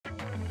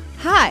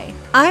Hi,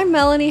 I'm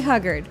Melanie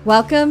Huggard.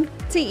 Welcome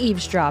to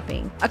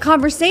Eavesdropping, a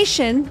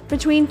conversation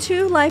between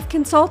two life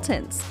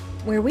consultants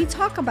where we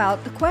talk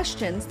about the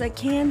questions that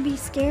can be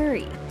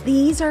scary.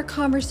 These are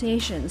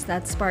conversations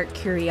that spark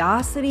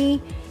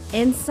curiosity,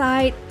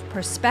 insight,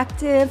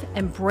 perspective,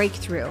 and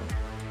breakthrough.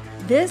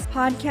 This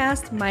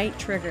podcast might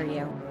trigger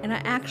you, and I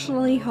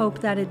actually hope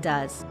that it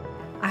does.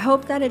 I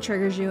hope that it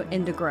triggers you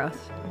into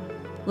growth.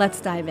 Let's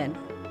dive in.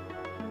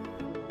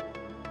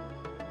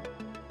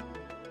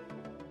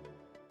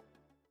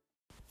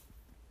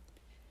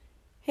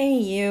 Hey,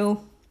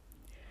 you.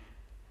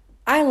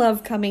 I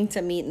love coming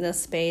to meet in this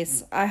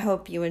space. I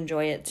hope you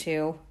enjoy it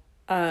too.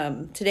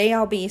 Today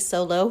I'll be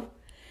solo,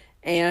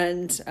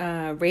 and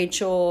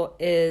Rachel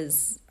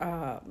is,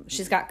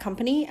 she's got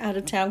company, out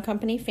of town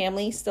company,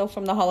 family still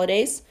from the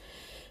holidays.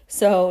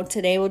 So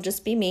today will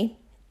just be me.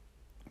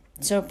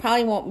 So it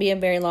probably won't be a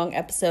very long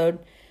episode,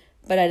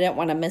 but I didn't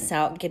want to miss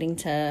out getting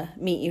to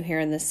meet you here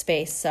in this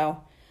space.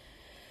 So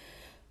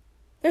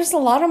there's a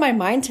lot on my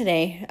mind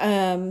today.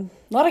 A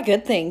lot of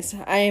good things.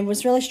 I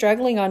was really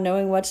struggling on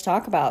knowing what to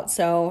talk about.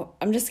 So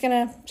I'm just going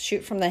to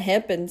shoot from the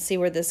hip and see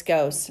where this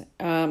goes.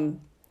 One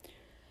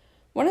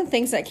of the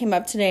things that came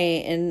up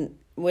today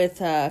with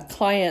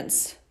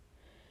clients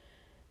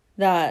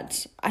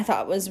that I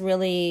thought was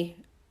really,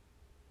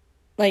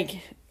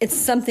 it's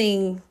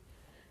something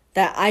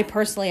that I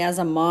personally as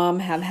a mom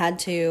have had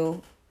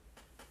to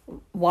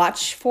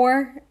watch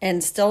for,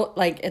 and still,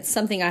 it's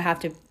something I have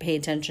to pay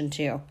attention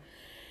to,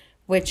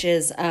 which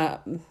is,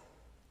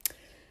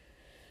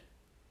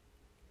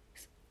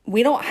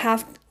 we don't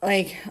have,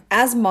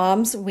 as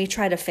moms, we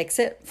try to fix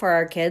it for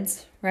our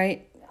kids,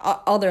 right?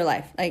 All their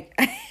life,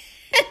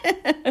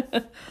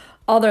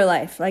 all their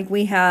life.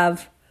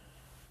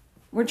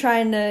 We're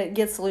trying to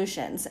get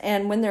solutions.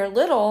 And when they're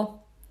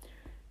little,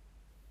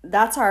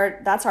 that's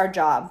our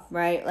job,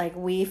 right?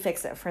 We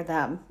fix it for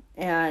them.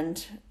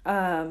 And,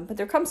 but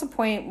there comes a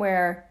point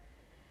where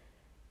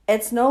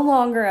it's no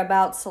longer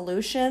about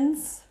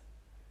solutions.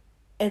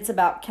 It's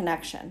about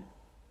connection.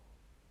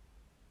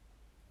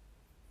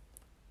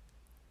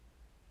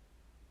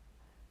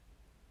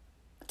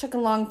 I took a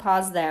long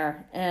pause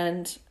there,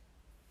 and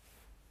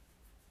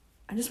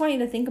I just want you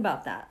to think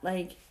about that.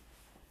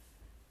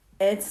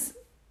 It's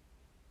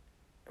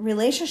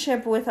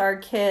relationship with our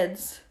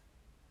kids.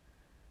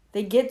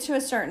 They get to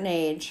a certain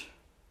age,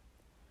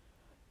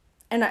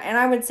 and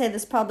I would say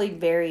this probably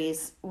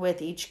varies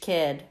with each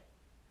kid,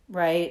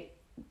 right?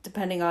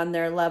 Depending on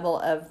their level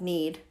of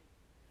need.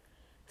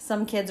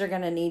 Some kids are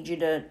going to need you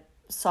to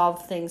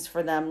solve things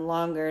for them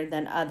longer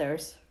than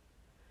others,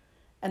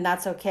 and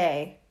that's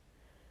okay.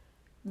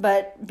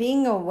 But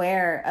being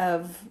aware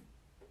of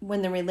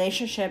when the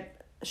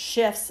relationship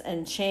shifts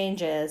and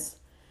changes,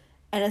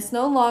 and it's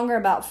no longer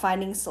about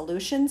finding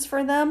solutions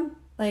for them.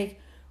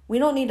 We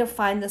don't need to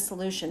find the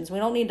solutions. We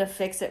don't need to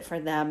fix it for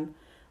them.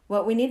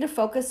 What we need to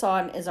focus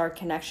on is our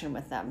connection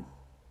with them.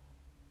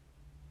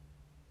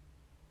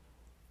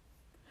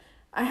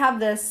 I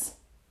have this,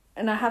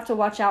 and I have to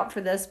watch out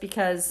for this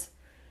because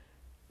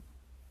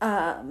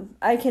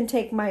I can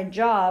take my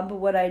job,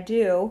 what I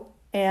do,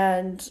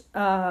 and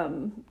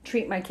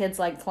treat my kids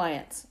like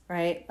clients,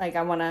 right?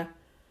 I want to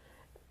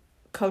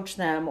coach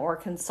them or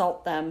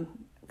consult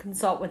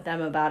with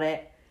them about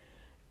it.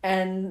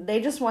 And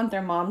they just want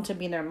their mom to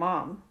be their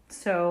mom.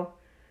 So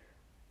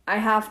I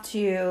have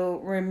to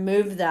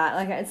remove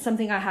that. It's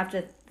something I have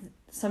to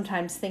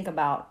sometimes think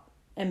about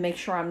and make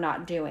sure I'm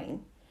not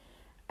doing.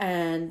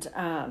 And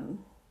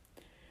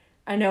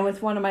I know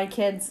with one of my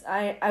kids,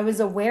 I was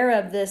aware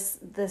of this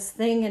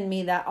thing in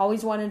me that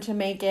always wanted to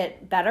make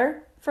it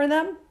better for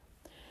them.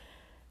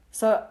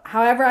 So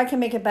however I can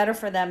make it better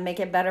for them, make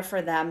it better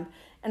for them.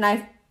 And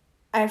I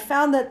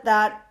found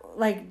that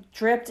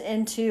dripped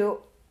into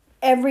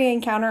every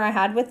encounter I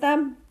had with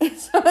them.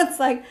 So it's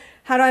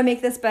how do I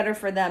make this better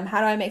for them?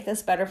 How do I make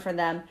this better for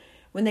them?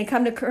 When they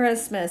come to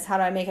Christmas, how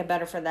do I make it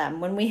better for them?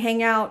 When we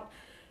hang out,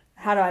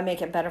 how do I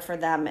make it better for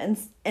them? And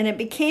it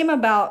became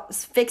about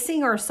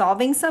fixing or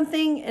solving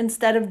something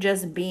instead of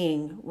just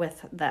being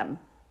with them.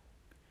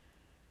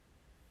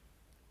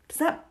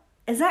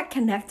 Is that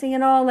connecting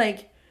at all?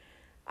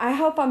 I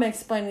hope I'm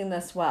explaining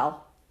this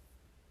well.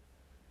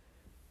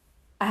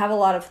 I have a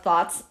lot of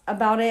thoughts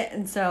about it,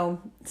 and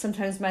so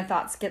sometimes my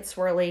thoughts get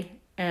swirly,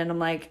 and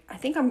I'm I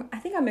think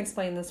I'm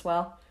explaining this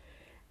well.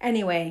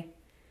 Anyway,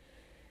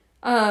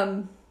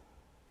 it's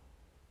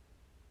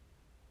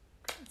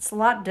a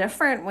lot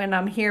different when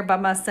I'm here by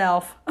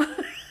myself.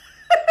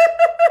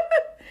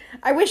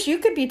 I wish you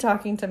could be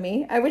talking to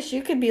me. I wish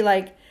you could be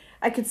I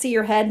could see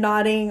your head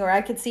nodding, or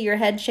I could see your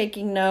head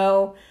shaking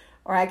no,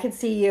 or I could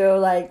see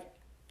you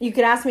you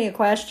could ask me a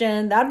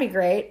question. That'd be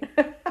great.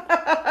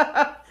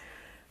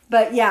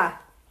 But yeah,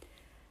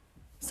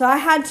 so I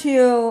had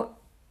to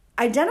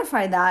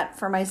identify that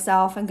for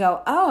myself and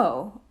go,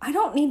 oh, I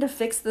don't need to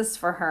fix this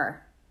for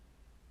her.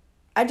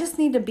 I just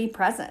need to be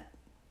present.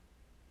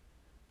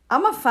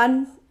 I'm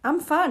fun.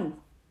 I'm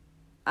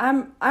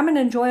an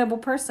enjoyable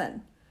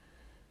person.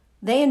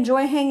 They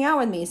enjoy hanging out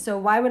with me, so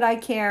why would I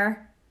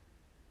care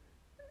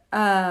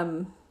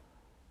why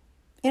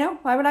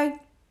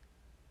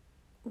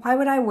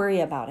would I worry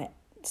about it?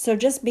 So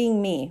just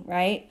being me,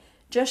 right?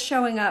 Just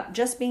showing up,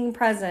 just being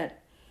present.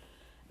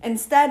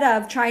 Instead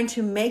of trying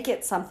to make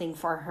it something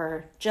for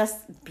her,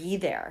 just be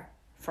there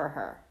for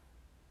her.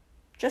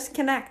 Just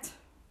connect.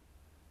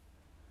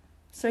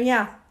 So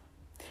yeah,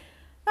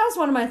 that was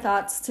one of my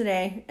thoughts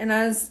today. And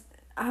I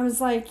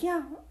was like,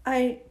 yeah,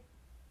 I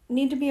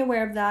need to be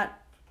aware of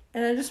that.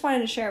 And I just wanted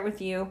to share it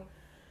with you.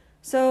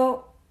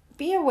 So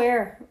be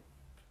aware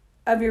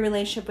of your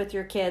relationship with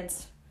your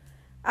kids.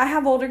 I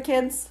have older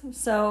kids.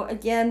 So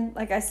again,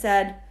 like I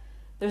said,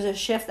 there's a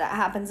shift that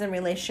happens in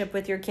relationship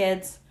with your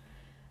kids.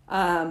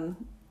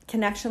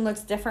 Connection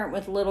looks different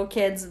with little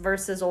kids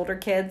versus older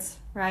kids,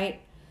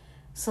 right?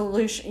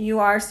 You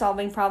are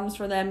solving problems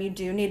for them. You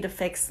do need to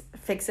fix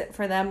it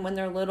for them when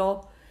they're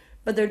little.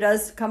 But there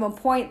does come a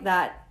point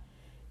that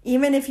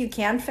even if you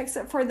can fix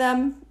it for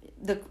them,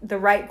 the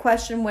right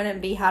question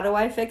wouldn't be, how do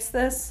I fix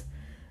this?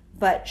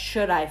 But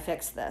should I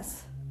fix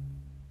this?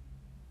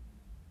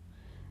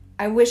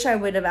 I wish I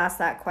would have asked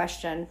that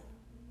question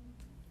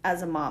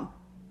as a mom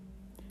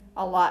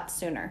a lot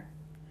sooner.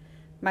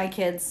 My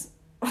kids,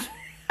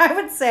 I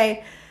would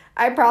say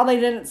I probably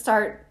didn't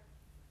start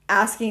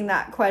asking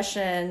that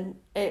question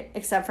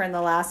except for in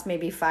the last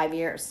maybe 5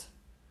 years.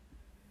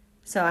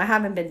 So I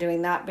haven't been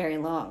doing that very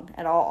long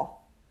at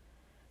all.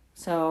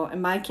 So,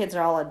 and my kids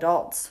are all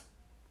adults.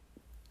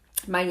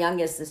 My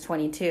youngest is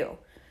 22.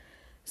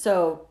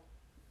 So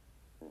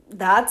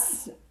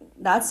that's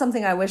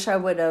something I wish I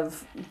would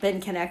have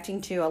been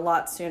connecting to a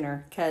lot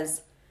sooner,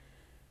 because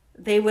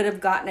they would have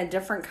gotten a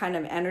different kind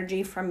of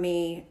energy from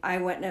me. I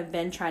wouldn't have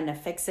been trying to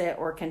fix it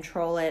or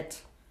control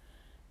it.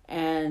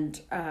 And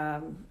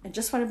it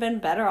just would have been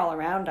better all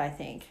around, I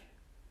think.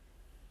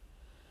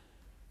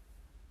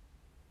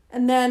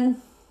 And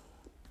then,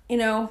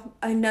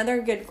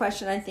 another good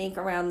question I think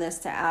around this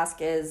to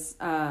ask is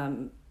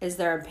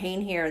there a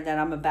pain here that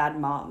I'm a bad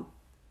mom?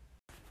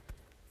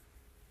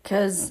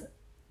 Because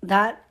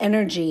that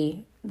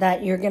energy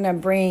that you're going to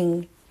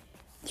bring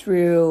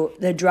through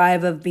the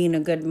drive of being a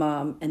good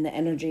mom, and the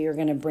energy you're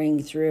going to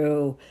bring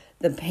through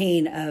the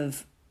pain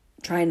of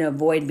trying to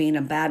avoid being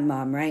a bad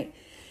mom, right?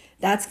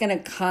 That's going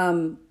to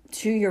come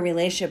to your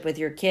relationship with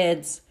your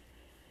kids.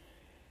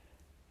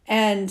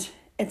 And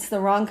it's the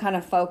wrong kind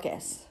of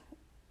focus.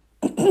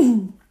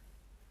 And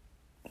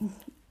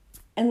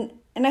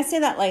I say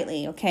that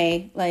lightly,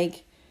 okay?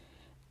 Like,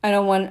 I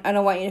don't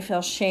want you to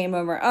feel shame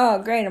over,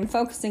 oh, great, I'm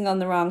focusing on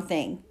the wrong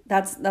thing.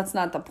 That's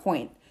not the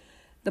point.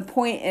 The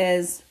point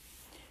is,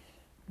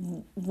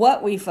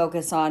 what we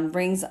focus on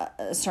brings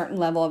a certain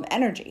level of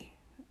energy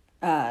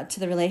to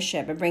the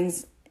relationship. It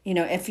brings,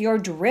 if you're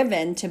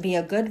driven to be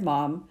a good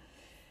mom,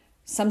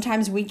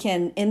 sometimes we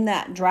can, in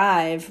that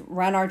drive,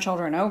 run our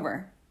children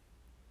over.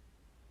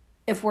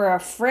 If we're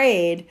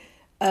afraid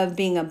of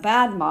being a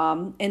bad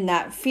mom, in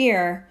that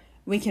fear,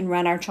 we can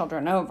run our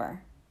children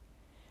over.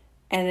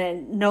 And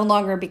it no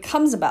longer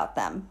becomes about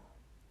them,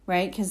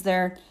 right? Because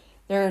they're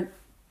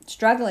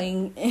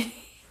struggling,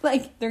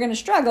 like they're going to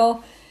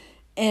struggle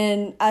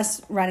in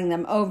us running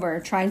them over,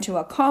 trying to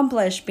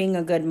accomplish being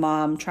a good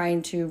mom,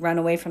 trying to run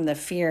away from the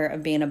fear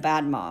of being a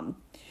bad mom.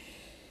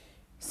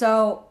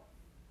 So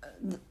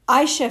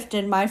I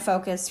shifted my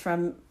focus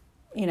from,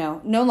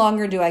 no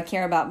longer do I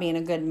care about being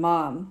a good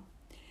mom.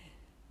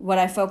 What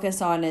I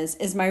focus on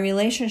is my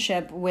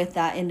relationship with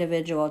that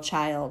individual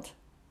child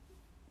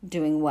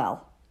doing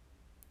well.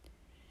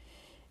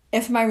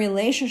 If my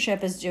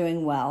relationship is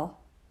doing well,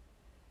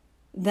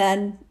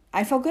 then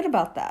I feel good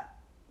about that.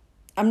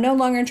 I'm no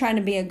longer trying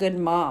to be a good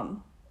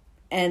mom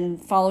and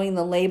following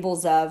the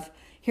labels of,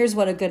 here's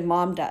what a good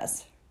mom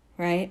does,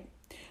 right?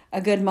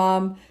 A good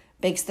mom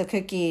bakes the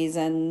cookies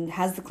and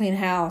has the clean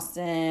house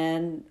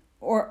and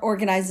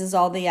organizes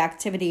all the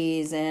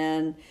activities,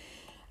 and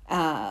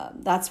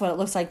that's what it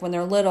looks like when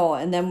they're little.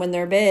 And then when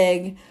they're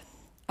big,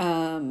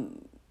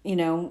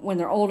 when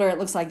they're older, it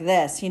looks like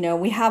this.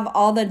 We have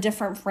all the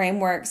different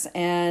frameworks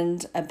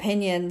and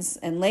opinions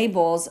and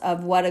labels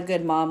of what a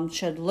good mom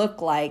should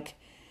look like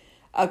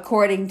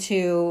according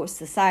to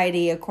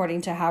society,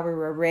 according to how we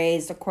were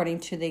raised, according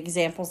to the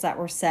examples that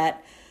were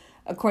set,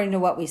 according to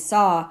what we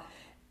saw.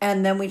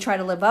 And then we try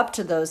to live up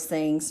to those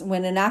things,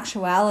 when in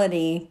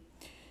actuality,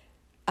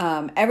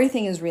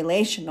 everything is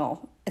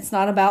relational. It's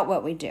not about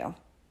what we do,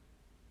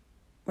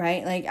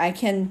 right? Like I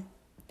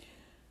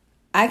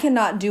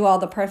cannot do all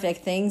the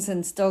perfect things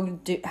and still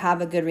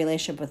have a good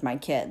relationship with my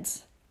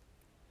kids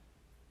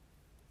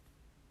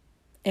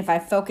if I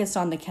focus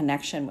on the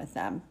connection with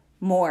them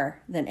more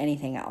than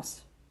anything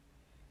else.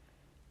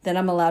 Then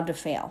I'm allowed to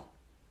fail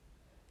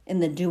in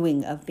the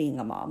doing of being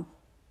a mom,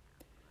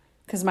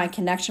 because my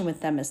connection with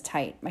them is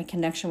tight. My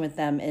connection with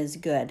them is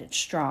good. It's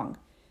strong.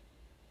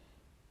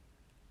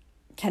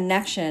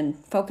 Connection,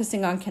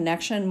 focusing on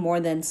connection more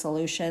than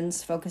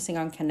solutions, focusing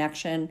on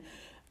connection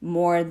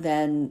more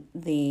than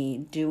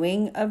the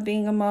doing of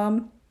being a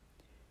mom,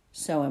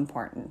 so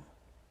important.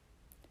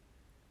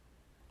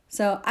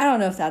 So I don't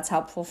know if that's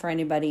helpful for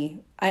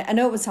anybody. I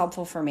know it was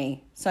helpful for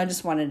me, so I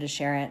just wanted to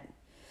share it.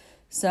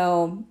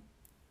 So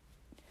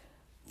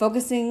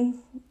focusing,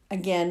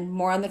 again,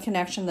 more on the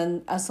connection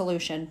than a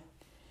solution.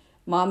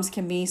 Moms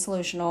can be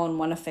solutional and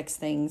want to fix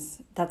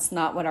things. That's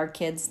not what our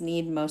kids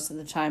need most of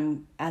the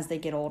time as they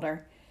get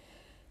older.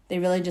 They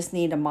really just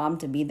need a mom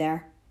to be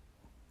there.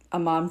 A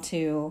mom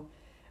to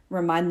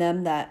remind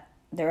them that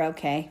they're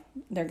okay.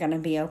 They're going to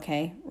be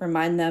okay.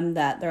 Remind them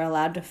that they're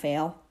allowed to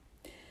fail.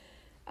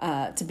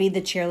 To be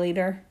the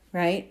cheerleader,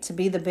 right? To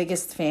be the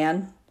biggest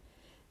fan.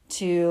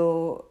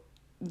 To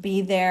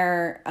be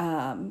there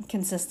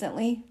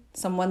consistently.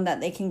 Someone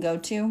that they can go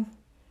to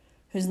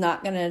who's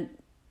not going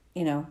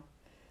to,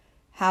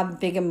 have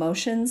big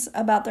emotions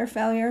about their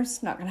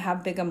failures. Not going to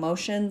have big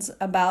emotions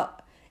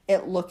about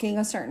it looking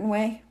a certain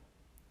way.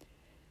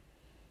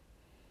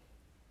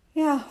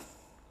 Yeah,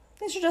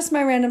 these are just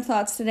my random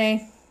thoughts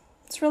today.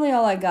 It's really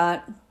all I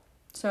got.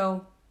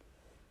 So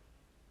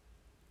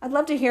I'd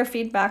love to hear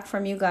feedback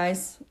from you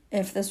guys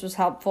if this was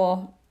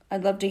helpful.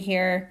 I'd love to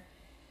hear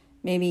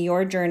maybe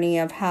your journey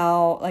of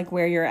how,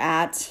 where you're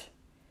at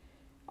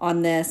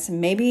on this.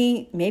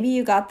 Maybe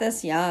you got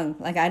this young.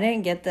 I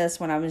didn't get this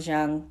when I was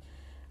young.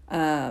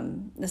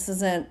 This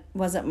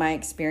wasn't my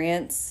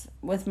experience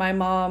with my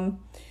mom.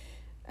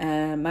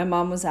 My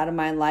mom was out of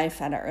my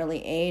life at an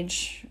early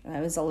age. I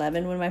was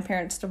 11 when my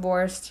parents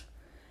divorced.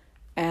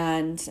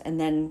 And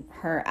then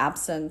her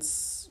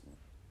absence,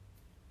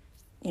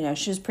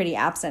 she was pretty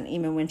absent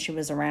even when she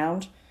was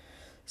around.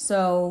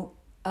 So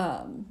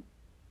I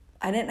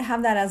didn't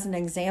have that as an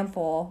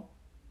example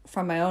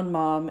from my own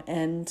mom.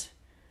 And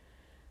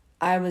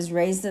I was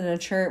raised in a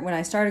church. When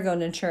I started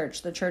going to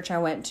church, the church I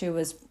went to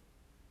was,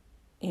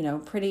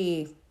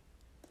 pretty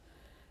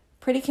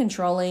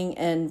controlling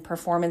and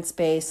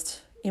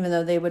performance-based, even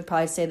though they would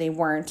probably say they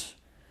weren't.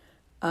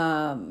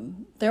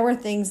 There were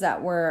things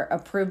that were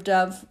approved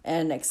of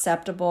and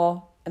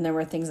acceptable, and there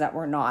were things that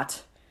were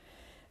not.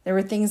 There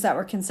were things that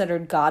were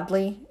considered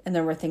godly, and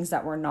there were things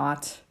that were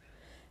not.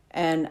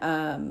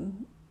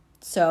 And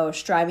so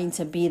striving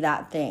to be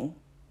that thing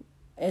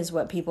is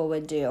what people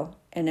would do.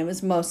 And it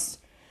was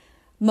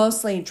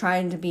mostly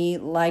trying to be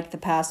like the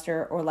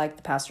pastor or like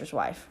the pastor's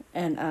wife.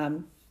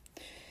 And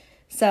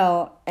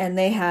and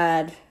they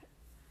had,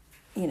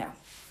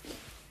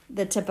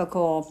 the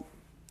typical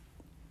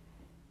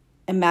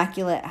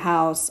immaculate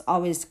house,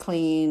 always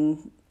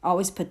clean,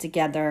 always put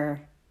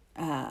together,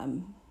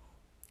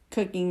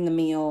 cooking the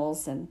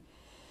meals. And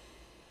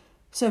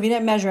so if you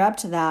didn't measure up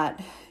to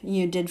that,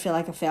 you did feel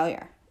like a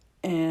failure.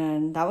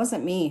 And that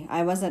wasn't me.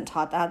 I wasn't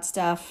taught that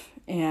stuff.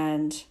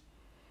 And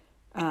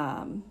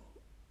I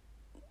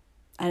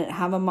didn't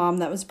have a mom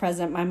that was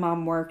present. My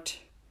mom worked.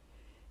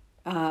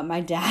 My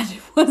dad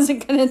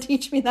wasn't going to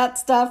teach me that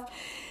stuff.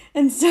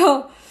 And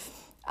so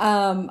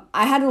I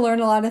had to learn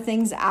a lot of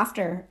things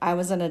after I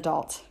was an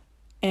adult.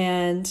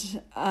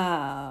 And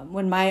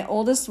when my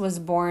oldest was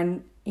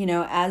born,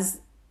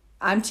 as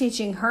I'm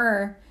teaching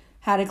her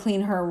how to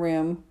clean her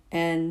room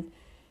and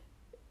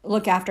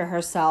look after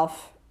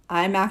herself,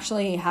 I'm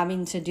actually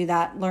having to do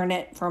that, learn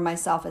it for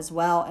myself as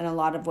well in a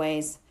lot of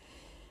ways.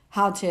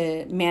 How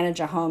to manage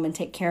a home and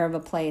take care of a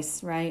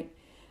place, right?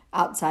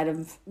 Outside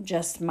of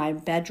just my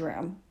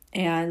bedroom.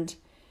 And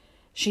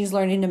she's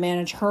learning to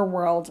manage her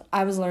world.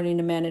 I was learning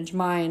to manage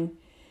mine.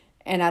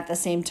 And at the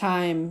same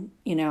time,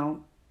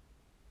 I'm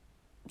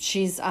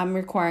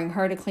requiring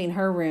her to clean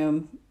her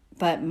room,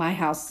 but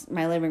my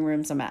living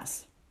room's a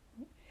mess.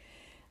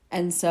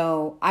 And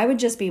so I would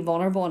just be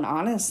vulnerable and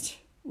honest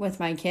with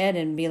my kid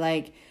and be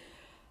like,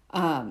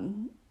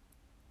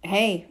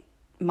 hey,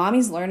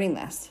 mommy's learning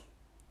this.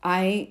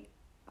 I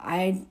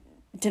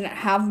didn't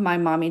have my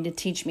mommy to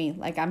teach me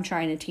like I'm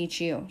trying to teach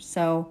you.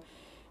 So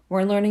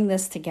we're learning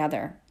this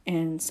together.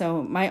 And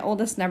so my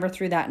oldest never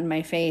threw that in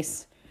my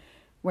face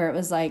where it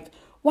was like,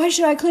 why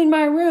should I clean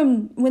my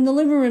room when the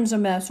living room's a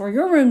mess or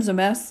your room's a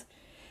mess?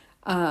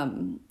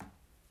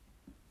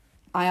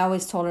 I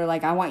always told her,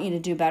 I want you to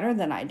do better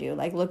than I do.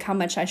 Look how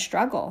much I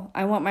struggle.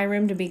 I want my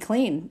room to be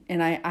clean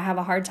and I have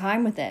a hard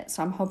time with it.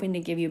 So I'm hoping to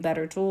give you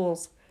better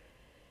tools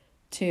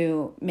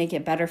to make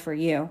it better for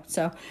you.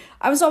 So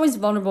I was always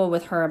vulnerable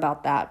with her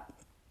about that.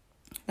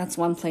 That's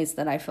one place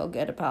that I feel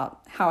good about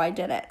how I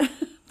did it.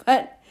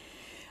 But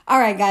all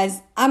right,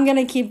 guys, I'm going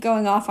to keep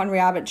going off on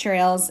rabbit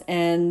trails,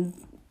 and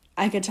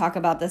I could talk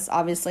about this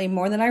obviously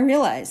more than I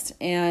realized.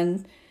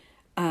 And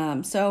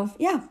so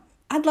yeah,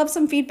 I'd love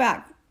some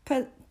feedback.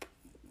 Hit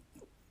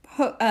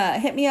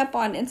me up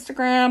on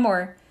Instagram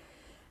or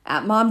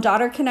at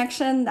Mom-Daughter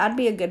Connection. That'd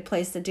be a good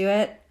place to do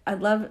it. I'd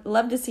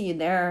love to see you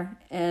there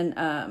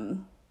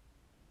and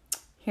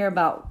hear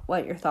about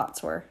what your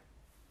thoughts were.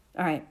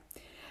 All right.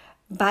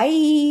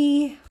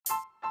 Bye.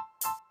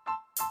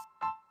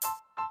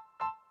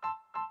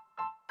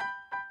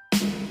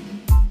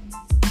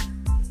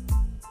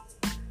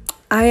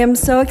 I am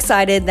so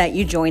excited that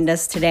you joined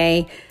us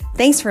today.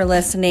 Thanks for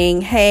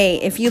listening.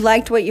 Hey, if you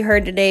liked what you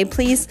heard today,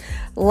 please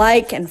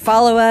like and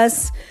follow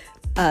us.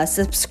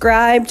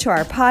 Subscribe to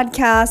our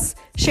podcast.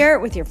 Share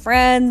it with your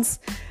friends.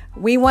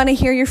 We want to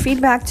hear your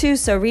feedback too,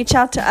 so reach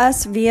out to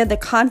us via the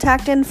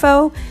contact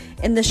info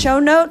in the show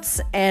notes,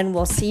 and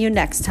we'll see you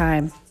next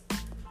time.